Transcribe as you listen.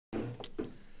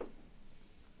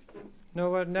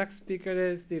Now our next speaker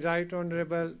is the Right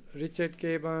Honourable Richard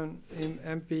Caborn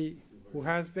MP, who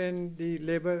has been the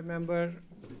Labour Member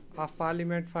of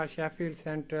Parliament for Sheffield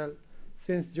Central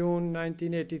since June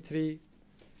 1983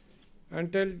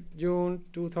 until June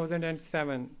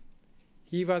 2007.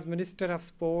 He was Minister of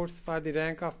Sports for the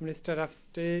rank of Minister of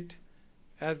State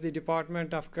as the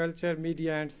Department of Culture,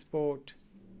 Media and Sport.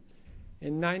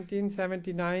 In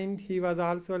 1979, he was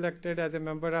also elected as a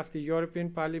member of the European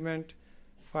Parliament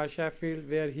for Sheffield,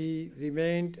 where he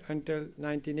remained until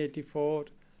 1984.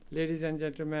 Ladies and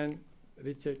gentlemen,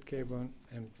 Richard Caborn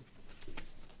MP.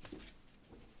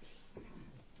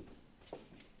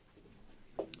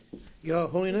 Your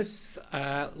Holiness,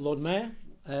 Lord Mayor,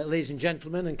 ladies and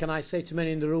gentlemen, and can I say to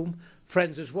many in the room,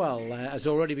 friends as well. As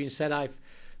already been said, I've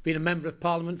been a Member of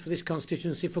Parliament for this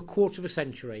constituency for a quarter of a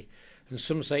century, and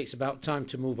some say it's about time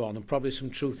to move on, and probably some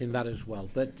truth in that as well.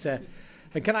 But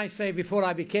and can I say, before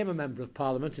I became a Member of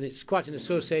Parliament, and it's quite an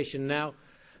association now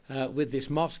with this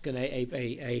mosque and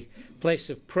a place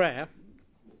of prayer,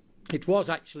 it was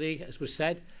actually, as was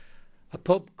said, a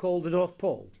pub called the North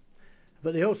Pole.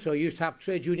 But they also used to have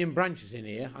trade union branches in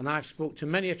here, and I've spoke to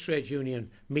many a trade union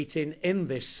meeting in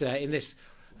this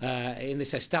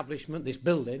establishment, this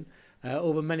building,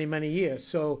 over many years.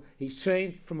 So it's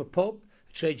changed from a pub,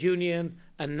 a trade union,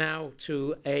 and now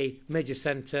to a major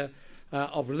centre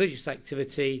of religious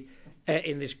activity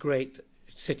in this great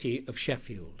city of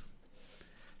Sheffield.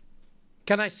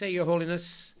 Can I say, Your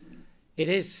Holiness, it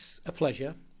is a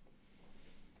pleasure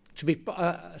to be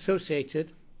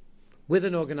associated with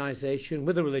an organisation,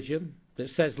 with a religion that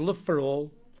says love for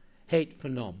all, hate for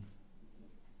none.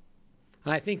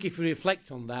 And I think if we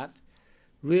reflect on that,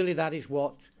 really that is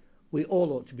what we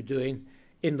all ought to be doing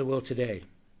in the world today.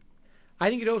 I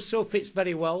think it also fits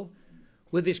very well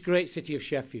with this great city of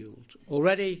Sheffield.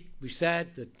 Already we've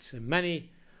said that many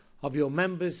of your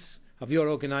members of your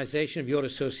organisation, of your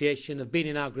association, have been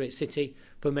in our great city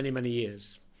for many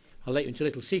years. I'll let you into a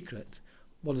little secret.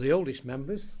 One of the oldest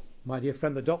members, my dear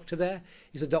friend the doctor there,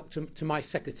 is a doctor to my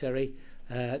secretary,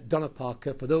 Donna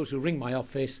Parker. For those who ring my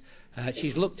office,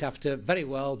 she's looked after very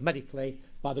well medically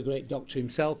by the great doctor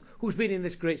himself, who's been in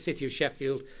this great city of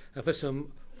Sheffield for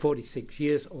some 46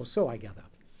 years or so, I gather.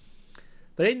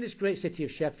 But in this great city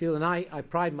of Sheffield, and I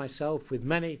pride myself with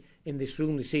many in this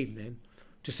room this evening,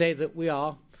 to say that we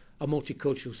are a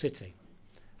multicultural city.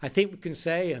 I think we can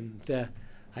say, and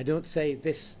I don't say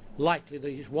this lightly, that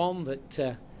it's one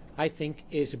that I think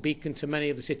is a beacon to many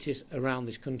of the cities around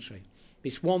this country.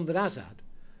 It's one that has had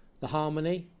the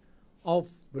harmony of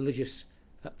religious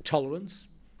tolerance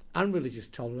and religious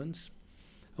tolerance,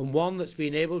 and one that's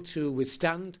been able to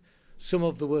withstand some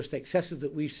of the worst excesses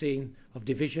that we've seen of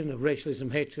division, of racialism,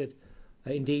 hatred,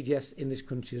 indeed, yes, in this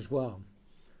country as well.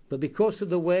 But because of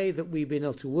the way that we've been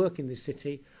able to work in this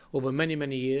city over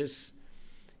many years,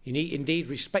 indeed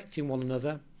respecting one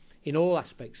another in all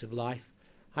aspects of life,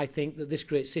 I think that this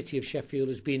great city of Sheffield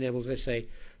has been able, as I say,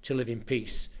 to live in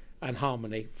peace and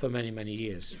harmony for many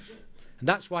years. And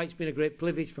that's why it's been a great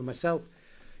privilege for myself,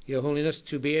 Your Holiness,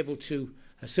 to be able to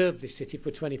serve this city for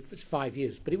 25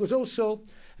 years. But it was also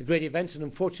a great event, and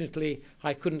unfortunately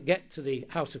I couldn't get to the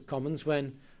House of Commons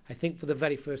when, I think for the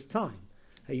very first time,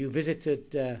 you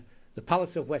visited the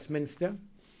Palace of Westminster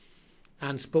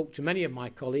and spoke to many of my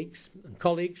colleagues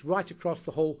right across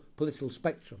the whole political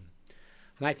spectrum.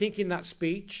 And I think in that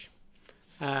speech,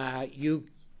 you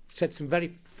said some very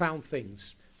profound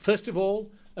things. First of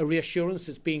all, a reassurance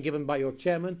that's being given by your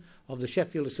chairman of the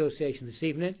Sheffield Association this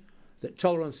evening, that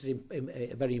tolerance is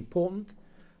very important,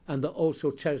 and that also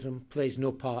terrorism plays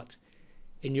no part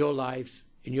in your lives,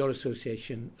 in your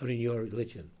association, or in your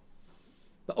religion.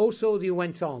 But also you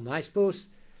went on. I suppose,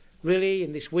 really,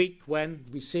 in this week when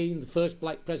we've seen the first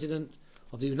black president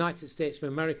of the United States of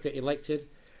America elected,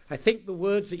 I think the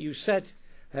words that you said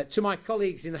to my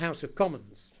colleagues in the House of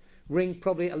Commons ring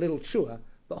probably a little truer,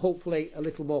 but hopefully a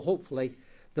little more hopefully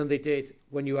than they did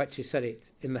when you actually said it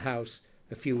in the House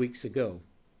a few weeks ago.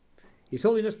 His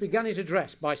Holiness began his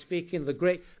address by speaking of the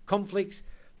great conflicts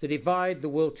that divide the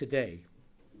world today.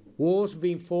 Wars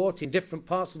being fought in different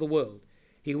parts of the world.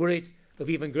 He worried of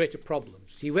even greater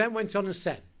problems. He then went on and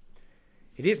said,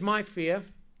 "It is my fear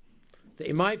that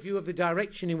in my view of the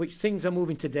direction in which things are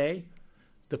moving today,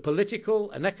 the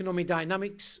political and economic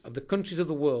dynamics of the countries of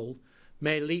the world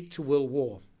may lead to world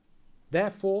war.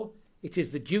 Therefore, it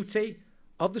is the duty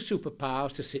of the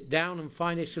superpowers to sit down and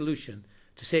find a solution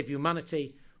to save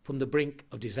humanity from the brink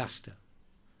of disaster."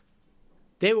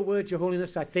 They were words, Your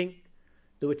Holiness, I think,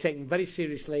 that were taken very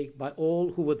seriously by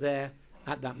all who were there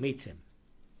at that meeting.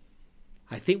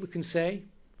 I think we can say,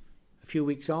 a few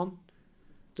weeks on,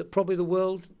 that probably the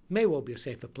world may well be a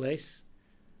safer place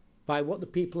by what the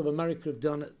people of America have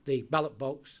done at the ballot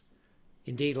box,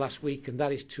 indeed last week, and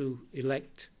that is to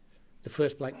elect the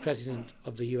first black president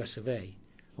of the US of A.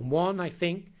 And one, I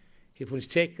think, if one is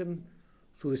taken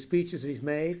through the speeches that he's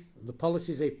made and the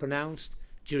policies they've pronounced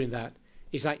during that,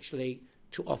 is actually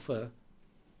to offer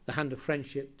the hand of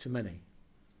friendship to many.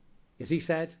 As he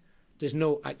said, there's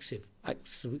no acts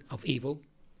of evil.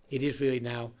 It is really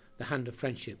now the hand of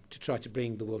friendship to try to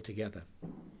bring the world together.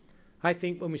 I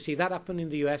think when we see that happen in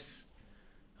the US,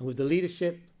 and with the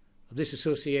leadership of this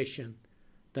association,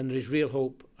 then there is real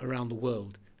hope around the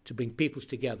world to bring peoples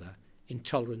together in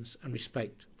tolerance and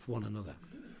respect for one another.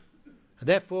 And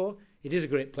therefore, it is a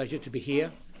great pleasure to be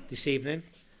here this evening,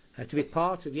 to be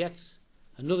part of yet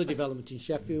another development in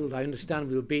Sheffield. I understand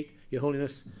we were beat, Your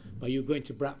Holiness, by you going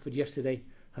to Bradford yesterday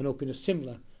and opening a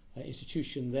similar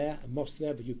institution there, a mosque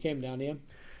there, but you came down here.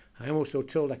 I am also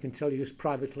told, I can tell you just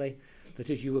privately, that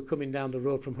as you were coming down the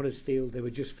road from Huddersfield, they were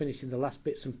just finishing the last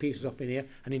bits and pieces off in here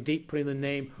and indeed putting the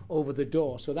name over the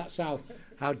door. So that's how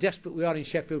desperate we are in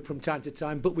Sheffield from time to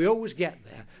time, but we always get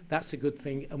there. That's a good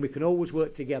thing, and we can always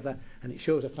work together, and it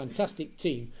shows a fantastic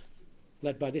team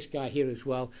led by this guy here as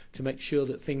well to make sure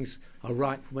that things are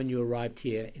right from when you arrived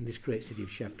here in this great city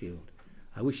of Sheffield.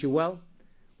 I wish you well.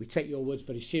 We take your words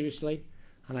very seriously,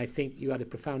 and I think you had a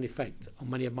profound effect on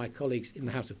many of my colleagues in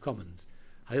the House of Commons.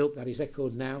 I hope that is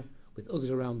echoed now with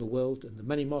others around the world and the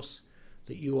many mosques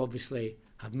that you obviously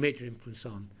have major influence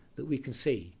on, that we can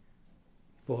see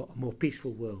for a more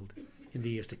peaceful world in the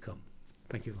years to come.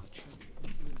 Thank you very much.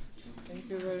 Thank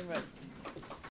you very much.